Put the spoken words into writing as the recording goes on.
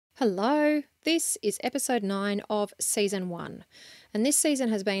Hello, this is episode 9 of season 1, and this season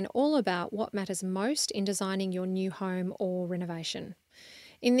has been all about what matters most in designing your new home or renovation.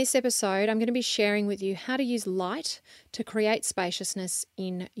 In this episode, I'm going to be sharing with you how to use light to create spaciousness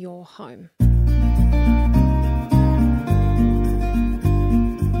in your home.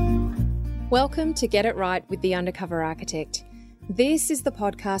 Welcome to Get It Right with the Undercover Architect. This is the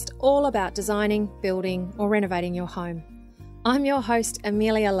podcast all about designing, building, or renovating your home. I'm your host,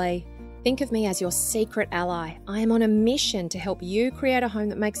 Amelia Lee. Think of me as your secret ally. I am on a mission to help you create a home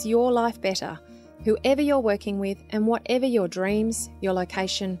that makes your life better, whoever you're working with and whatever your dreams, your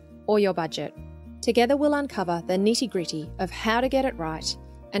location, or your budget. Together we'll uncover the nitty-gritty of how to get it right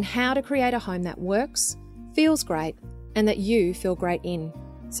and how to create a home that works, feels great, and that you feel great in.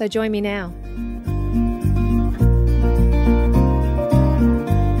 So join me now.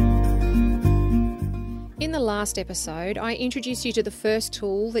 In the last episode, I introduced you to the first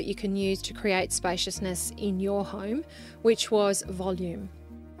tool that you can use to create spaciousness in your home, which was volume.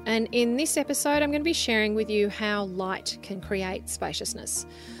 And in this episode, I'm going to be sharing with you how light can create spaciousness.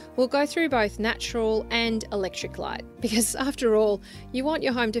 We'll go through both natural and electric light, because after all, you want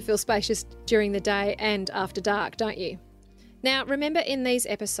your home to feel spacious during the day and after dark, don't you? Now, remember in these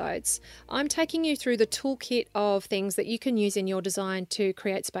episodes, I'm taking you through the toolkit of things that you can use in your design to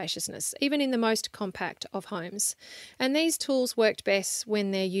create spaciousness, even in the most compact of homes. And these tools worked best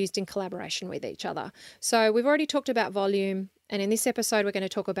when they're used in collaboration with each other. So we've already talked about volume, and in this episode, we're going to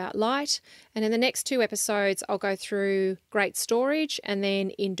talk about light. And in the next 2 episodes, I'll go through great storage and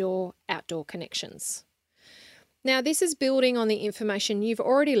then indoor-outdoor connections. Now, this is building on the information you've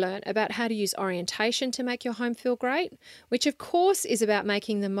already learned about how to use orientation to make your home feel great, which of course is about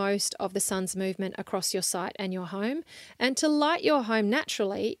making the most of the sun's movement across your site and your home, and to light your home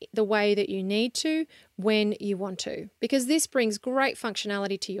naturally the way that you need to when you want to, because this brings great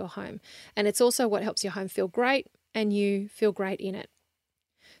functionality to your home, and it's also what helps your home feel great and you feel great in it.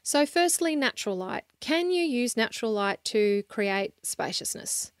 So firstly, natural light. Can you use natural light to create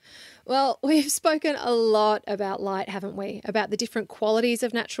spaciousness? Well, we've spoken a lot about light, haven't we? About the different qualities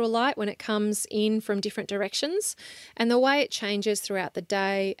of natural light when it comes in from different directions and the way it changes throughout the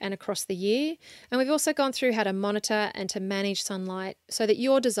day and across the year. And we've also gone through how to monitor and to manage sunlight so that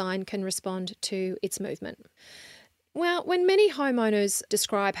your design can respond to its movement. Well, when many homeowners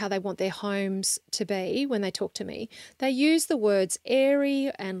describe how they want their homes to be when they talk to me, they use the words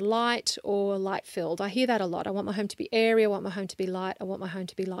airy and light or light-filled. I hear that a lot. I want my home to be airy, I want my home to be light, I want my home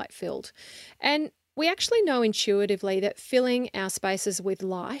to be light-filled. And we actually know intuitively that filling our spaces with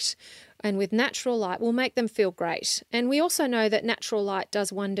light and with natural light will make them feel great. And we also know that natural light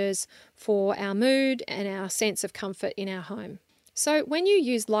does wonders for our mood and our sense of comfort in our home. So when you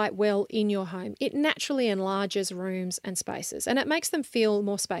use light well in your home, it naturally enlarges rooms and spaces, and it makes them feel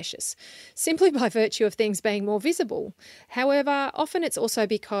more spacious, simply by virtue of things being more visible. However, often it's also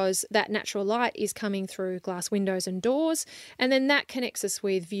because that natural light is coming through glass windows and doors, and then that connects us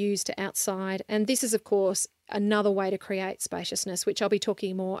with views to outside. And this is, of course, another way to create spaciousness, which I'll be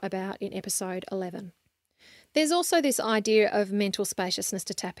talking more about in episode 11. There's also this idea of mental spaciousness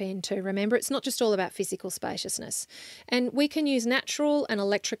to tap into. Remember, it's not just all about physical spaciousness. And we can use natural and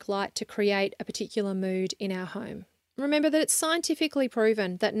electric light to create a particular mood in our home. Remember that it's scientifically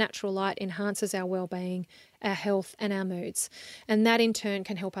proven that natural light enhances our well-being, our health, and our moods. And that in turn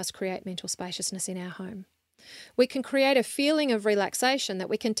can help us create mental spaciousness in our home. We can create a feeling of relaxation that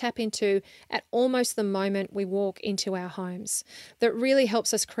we can tap into at almost the moment we walk into our homes. That really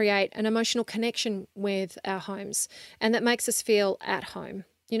helps us create an emotional connection with our homes and that makes us feel at home.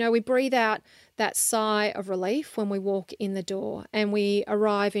 You know, we breathe out that sigh of relief when we walk in the door and we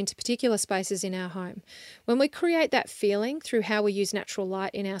arrive into particular spaces in our home. When we create that feeling through how we use natural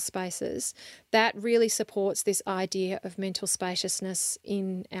light in our spaces, that really supports this idea of mental spaciousness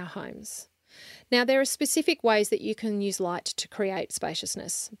in our homes. Now, there are specific ways that you can use light to create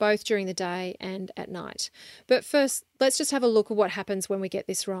spaciousness, both during the day and at night. But first, let's just have a look at what happens when we get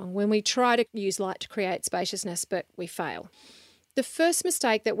this wrong, when we try to use light to create spaciousness, but we fail. The first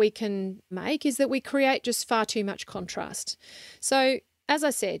mistake that we can make is that we create just far too much contrast. So, as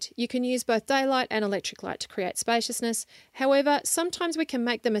I said, you can use both daylight and electric light to create spaciousness. However, sometimes we can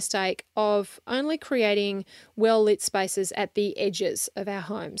make the mistake of only creating well-lit spaces at the edges of our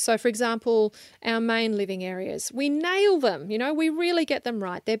home. So, for example, our main living areas, we nail them, we really get them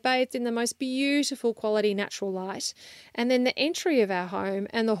right. They're bathed in the most beautiful quality natural light. And then the entry of our home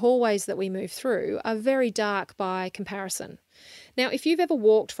and the hallways that we move through are very dark by comparison. Now, if you've ever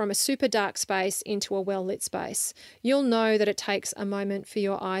walked from a super dark space into a well-lit space, you'll know that it takes a moment for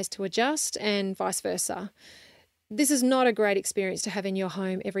your eyes to adjust and vice versa. This is not a great experience to have in your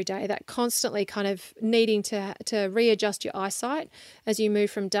home every day, that constantly kind of needing to readjust your eyesight as you move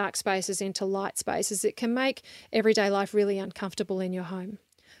from dark spaces into light spaces. It can make everyday life really uncomfortable in your home.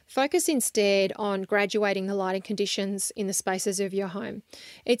 Focus instead on graduating the lighting conditions in the spaces of your home.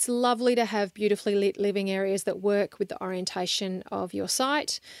 It's lovely to have beautifully lit living areas that work with the orientation of your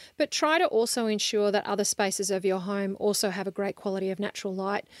site, but try to also ensure that other spaces of your home also have a great quality of natural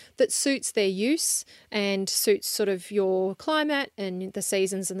light that suits their use and suits sort of your climate and the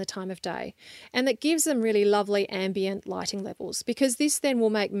seasons and the time of day, and that gives them really lovely ambient lighting levels, because this then will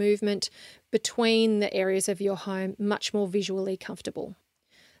make movement between the areas of your home much more visually comfortable.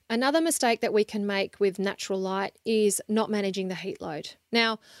 Another mistake that we can make with natural light is not managing the heat load.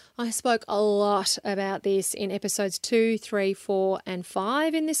 Now, I spoke a lot about this in episodes 2, 3, 4, and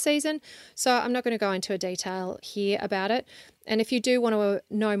 5 in this season, so I'm not going to go into a detail here about it. And if you do want to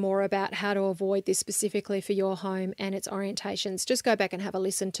know more about how to avoid this specifically for your home and its orientations, just go back and have a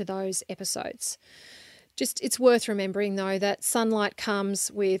listen to those episodes. It's worth remembering, though, that sunlight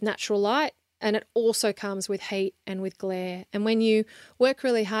comes with natural light, and it also comes with heat and with glare. And when you work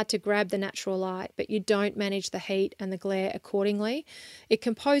really hard to grab the natural light, but you don't manage the heat and the glare accordingly, it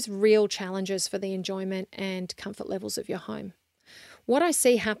can pose real challenges for the enjoyment and comfort levels of your home. What I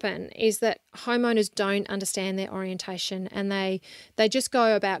see happen is that homeowners don't understand their orientation, and they just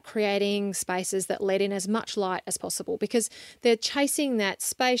go about creating spaces that let in as much light as possible because they're chasing that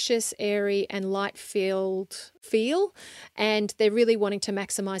spacious, airy and light-filled feel, and they're really wanting to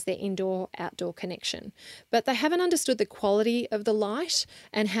maximise their indoor-outdoor connection. But they haven't understood the quality of the light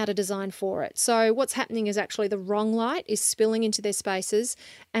and how to design for it. So what's happening is actually the wrong light is spilling into their spaces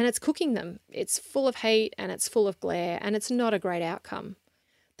and it's cooking them. It's full of heat and it's full of glare, and it's not a great outcome.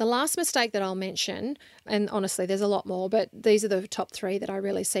 The last mistake that I'll mention, and honestly there's a lot more, but these are the top 3 that I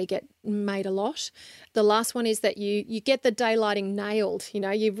really see get made a lot. The last one is that you get the daylighting nailed.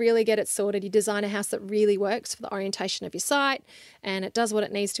 You really get it sorted. You design a house that really works for the orientation of your site, and it does what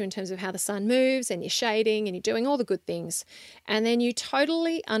it needs to in terms of how the sun moves and your shading, and you're doing all the good things. And then you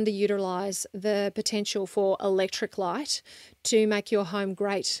totally underutilize the potential for electric light to make your home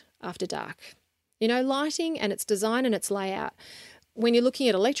great after dark. Lighting and its design and its layout, when you're looking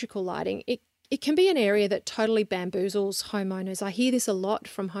at electrical lighting, it can be an area that totally bamboozles homeowners. I hear this a lot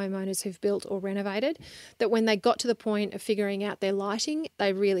from homeowners who've built or renovated, that when they got to the point of figuring out their lighting,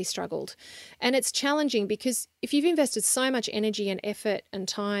 they really struggled. And it's challenging because if you've invested so much energy and effort and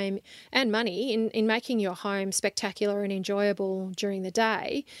time and money in making your home spectacular and enjoyable during the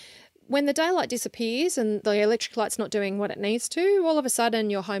day, when the daylight disappears and the electric light's not doing what it needs to, all of a sudden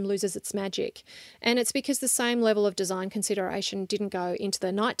your home loses its magic. And it's because the same level of design consideration didn't go into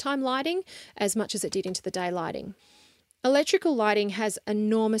the nighttime lighting as much as it did into the day lighting. Electrical lighting has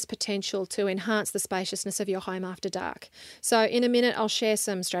enormous potential to enhance the spaciousness of your home after dark. So in a minute, I'll share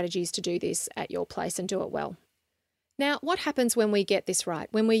some strategies to do this at your place and do it well. Now, what happens when we get this right?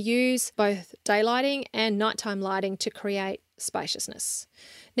 When we use both daylighting and nighttime lighting to create spaciousness.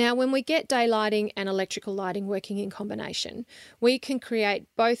 Now, when we get daylighting and electrical lighting working in combination, we can create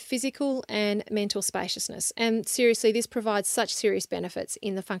both physical and mental spaciousness. And seriously, this provides such serious benefits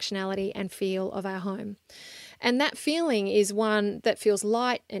in the functionality and feel of our home. And that feeling is one that feels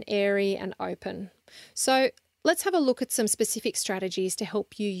light and airy and open. So let's have a look at some specific strategies to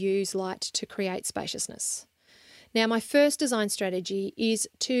help you use light to create spaciousness. Now, my first design strategy is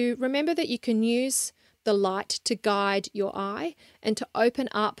to remember that you can use the light to guide your eye and to open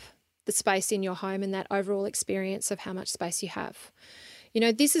up the space in your home and that overall experience of how much space you have.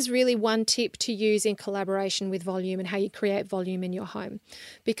 This is really one tip to use in collaboration with volume and how you create volume in your home.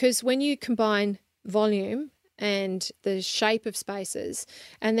 Because when you combine volume and the shape of spaces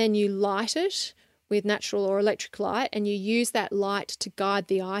and then you light it with natural or electric light and you use that light to guide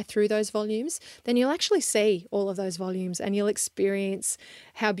the eye through those volumes, then you'll actually see all of those volumes and you'll experience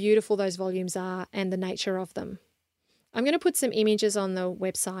how beautiful those volumes are and the nature of them. I'm going to put some images on the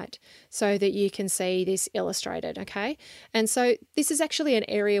website so that you can see this illustrated, okay? And so this is actually an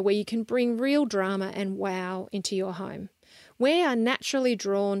area where you can bring real drama and wow into your home. We are naturally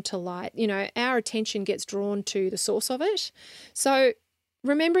drawn to light. Our attention gets drawn to the source of it. So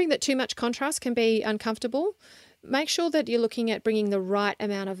remembering that too much contrast can be uncomfortable, make sure that you're looking at bringing the right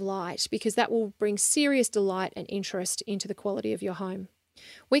amount of light, because that will bring serious delight and interest into the quality of your home.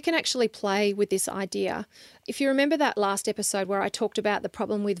 We can actually play with this idea. If you remember that last episode where I talked about the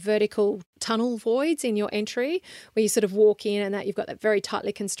problem with vertical tunnel voids in your entry, where you sort of walk in and that you've got that very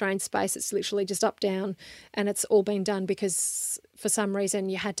tightly constrained space, it's literally just up, down, and it's all been done because for some reason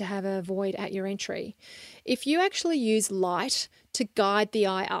you had to have a void at your entry. If you actually use light to guide the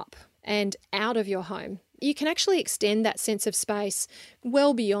eye up and out of your home, you can actually extend that sense of space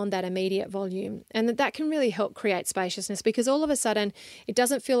well beyond that immediate volume. And that can really help create spaciousness, because all of a sudden it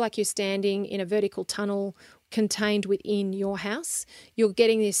doesn't feel like you're standing in a vertical tunnel contained within your house. You're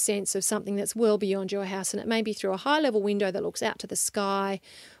getting this sense of something that's well beyond your house, and it may be through a high-level window that looks out to the sky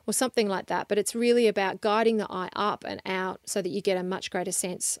or something like that, but it's really about guiding the eye up and out so that you get a much greater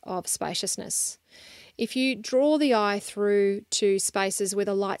sense of spaciousness. If you draw the eye through to spaces with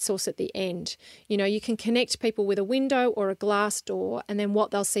a light source at the end, you can connect people with a window or a glass door and then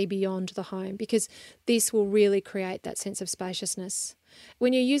what they'll see beyond the home, because this will really create that sense of spaciousness.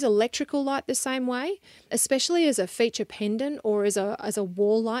 When you use electrical light the same way, especially as a feature pendant or as a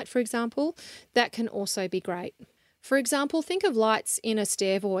wall light, for example, that can also be great. For example, think of lights in a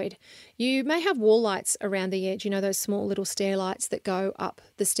stair void. You may have wall lights around the edge, those small little stair lights that go up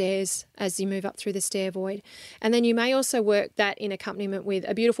the stairs as you move up through the stair void. And then you may also work that in accompaniment with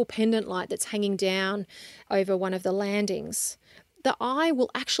a beautiful pendant light that's hanging down over one of the landings. The eye will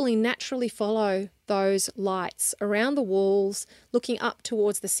actually naturally follow those lights around the walls, looking up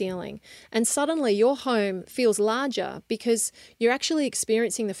towards the ceiling. And suddenly your home feels larger because you're actually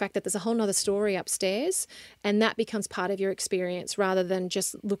experiencing the fact that there's a whole nother story upstairs, and that becomes part of your experience rather than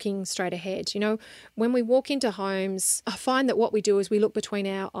just looking straight ahead. When we walk into homes, I find that what we do is we look between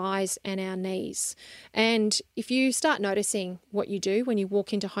our eyes and our knees. And if you start noticing what you do when you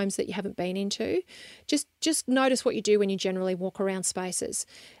walk into homes that you haven't been into, just notice what you do when you generally walk around spaces.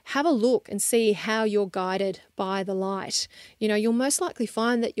 Have a look and see how you're guided by the light. You'll most likely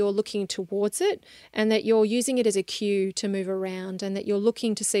find that you're looking towards it and that you're using it as a cue to move around, and that you're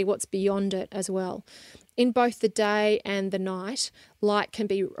looking to see what's beyond it as well. In both the day and the night, light can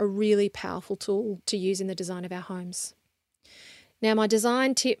be a really powerful tool to use in the design of our homes. Now, my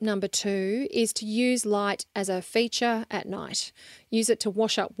design tip number 2 is to use light as a feature at night. Use it to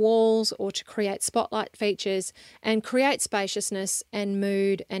wash up walls or to create spotlight features and create spaciousness and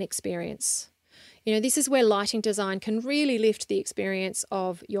mood and experience. This is where lighting design can really lift the experience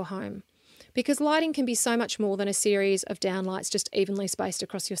of your home, because lighting can be so much more than a series of downlights just evenly spaced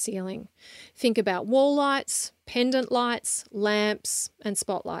across your ceiling. Think about wall lights, pendant lights, lamps, and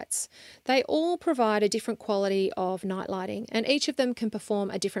spotlights. They all provide a different quality of night lighting, and each of them can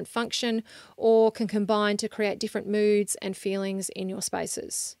perform a different function or can combine to create different moods and feelings in your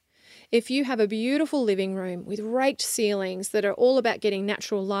spaces. If you have a beautiful living room with raked ceilings that are all about getting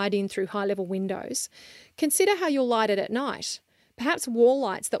natural light in through high-level windows, consider how you'll light it at night. Perhaps wall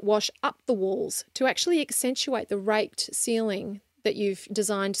lights that wash up the walls to actually accentuate the raked ceiling that you've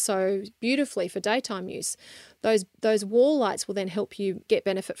designed so beautifully for daytime use. Those wall lights will then help you get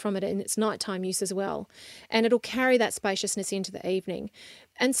benefit from it in its nighttime use as well. And it'll carry that spaciousness into the evening.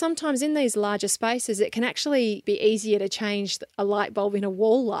 And sometimes in these larger spaces, it can actually be easier to change a light bulb in a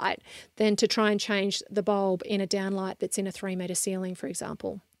wall light than to try and change the bulb in a downlight that's in a 3-metre ceiling, for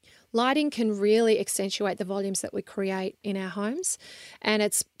example. Lighting can really accentuate the volumes that we create in our homes, and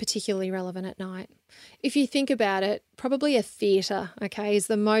it's particularly relevant at night. If you think about it, probably a theatre, is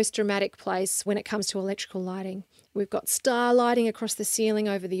the most dramatic place when it comes to electrical lighting. We've got star lighting across the ceiling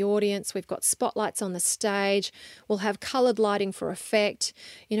over the audience. We've got spotlights on the stage. We'll have coloured lighting for effect.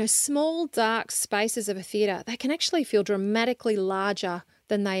 Small, dark spaces of a theatre, they can actually feel dramatically larger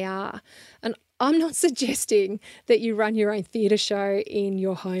than they are. And I'm not suggesting that you run your own theatre show in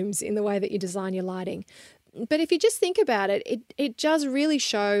your homes in the way that you design your lighting. But if you just think about it, it does really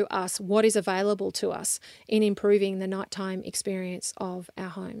show us what is available to us in improving the nighttime experience of our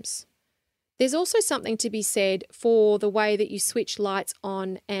homes. There's also something to be said for the way that you switch lights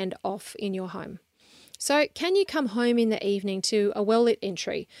on and off in your home. So can you come home in the evening to a well-lit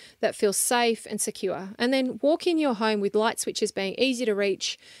entry that feels safe and secure, and then walk in your home with light switches being easy to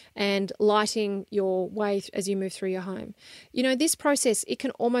reach and lighting your way as you move through your home? This process, it can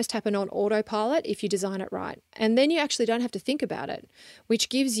almost happen on autopilot if you design it right. And then you actually don't have to think about it, which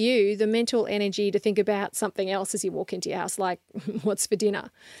gives you the mental energy to think about something else as you walk into your house, like what's for dinner.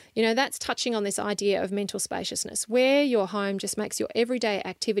 That's touching on this idea of mental spaciousness, where your home just makes your everyday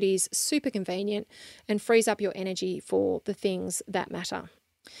activities super convenient and frees up your energy for the things that matter.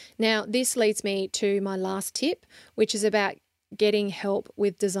 Now, this leads me to my last tip, which is about getting help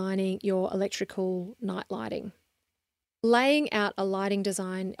with designing your electrical night lighting. Laying out a lighting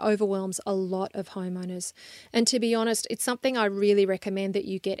design overwhelms a lot of homeowners. And to be honest, it's something I really recommend that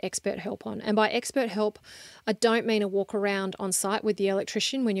you get expert help on. And by expert help, I don't mean a walk around on site with the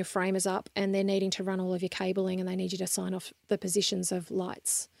electrician when your frame is up and they're needing to run all of your cabling and they need you to sign off the positions of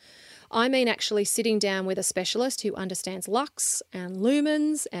lights. I mean actually sitting down with a specialist who understands lux and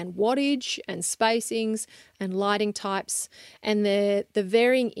lumens and wattage and spacings and lighting types and the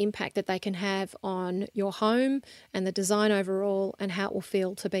varying impact that they can have on your home and the design overall and how it will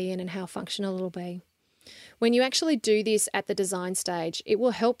feel to be in and how functional it'll be. When you actually do this at the design stage, it will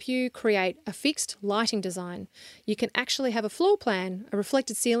help you create a fixed lighting design. You can actually have a floor plan, a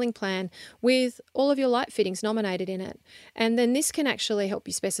reflected ceiling plan with all of your light fittings nominated in it. And then this can actually help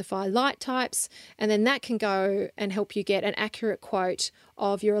you specify light types, and then that can go and help you get an accurate quote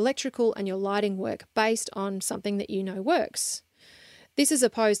of your electrical and your lighting work based on something that you know works. This is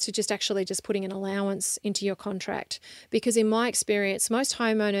opposed to just putting an allowance into your contract, because in my experience, most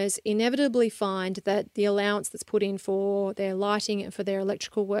homeowners inevitably find that the allowance that's put in for their lighting and for their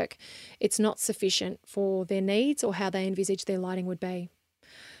electrical work, it's not sufficient for their needs or how they envisage their lighting would be.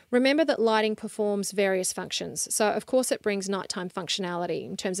 Remember that lighting performs various functions. So of course it brings nighttime functionality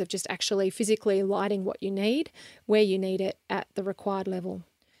in terms of just actually physically lighting what you need, where you need it at the required level.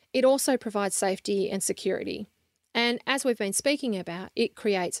 It also provides safety and security. And as we've been speaking about, it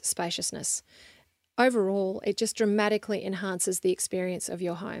creates spaciousness. Overall, it just dramatically enhances the experience of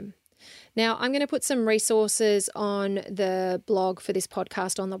your home. Now, I'm going to put some resources on the blog for this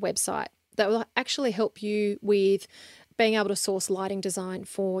podcast on the website that will actually help you with being able to source lighting design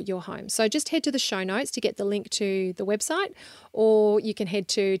for your home. So just head to the show notes to get the link to the website, or you can head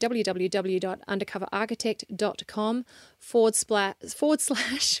to www.undercoverarchitect.com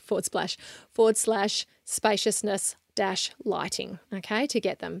 // spaciousness-lighting, okay, to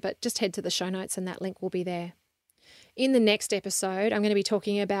get them. But just head to the show notes and that link will be there. In the next episode, I'm going to be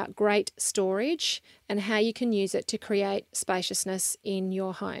talking about great storage and how you can use it to create spaciousness in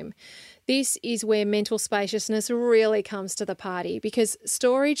your home. This is where mental spaciousness really comes to the party, because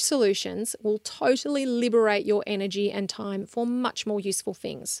storage solutions will totally liberate your energy and time for much more useful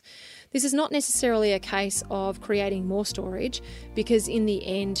things. This is not necessarily a case of creating more storage, because in the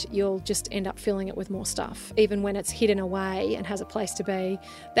end, you'll just end up filling it with more stuff. Even when it's hidden away and has a place to be,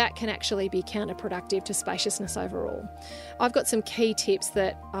 that can actually be counterproductive to spaciousness overall. I've got some key tips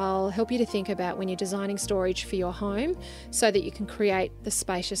that I'll help you to think about when you're designing storage for your home so that you can create the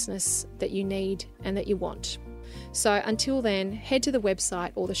spaciousness that you need and that you want. So until then, head to the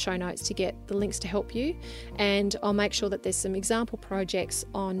website or the show notes to get the links to help you, and I'll make sure that there's some example projects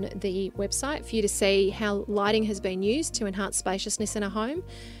on the website for you to see how lighting has been used to enhance spaciousness in a home,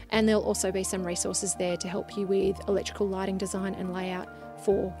 and there'll also be some resources there to help you with electrical lighting design and layout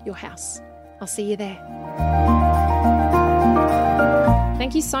for your house. I'll see you there.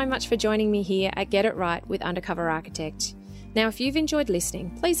 Thank you so much for joining me here at Get It Right with Undercover Architect. Now, if you've enjoyed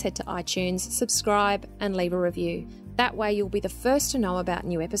listening, please head to iTunes, subscribe and leave a review. That way you'll be the first to know about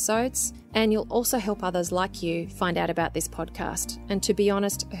new episodes, and you'll also help others like you find out about this podcast. And to be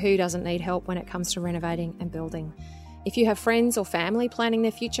honest, who doesn't need help when it comes to renovating and building? If you have friends or family planning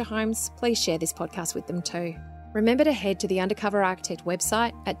their future homes, please share this podcast with them too. Remember to head to the Undercover Architect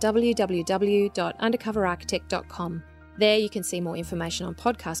website at www.undercoverarchitect.com. There you can see more information on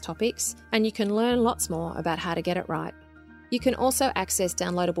podcast topics, and you can learn lots more about how to get it right. You can also access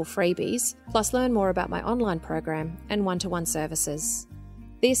downloadable freebies, plus learn more about my online program and one-to-one services.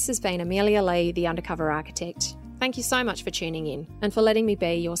 This has been Amelia Lee, the Undercover Architect. Thank you so much for tuning in and for letting me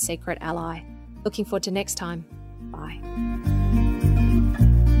be your secret ally. Looking forward to next time. Bye.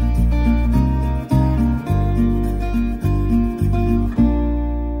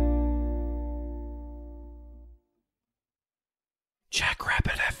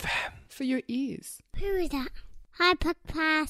 Jackrabbit FM. For your ears. Who is that? Hi, Podcast.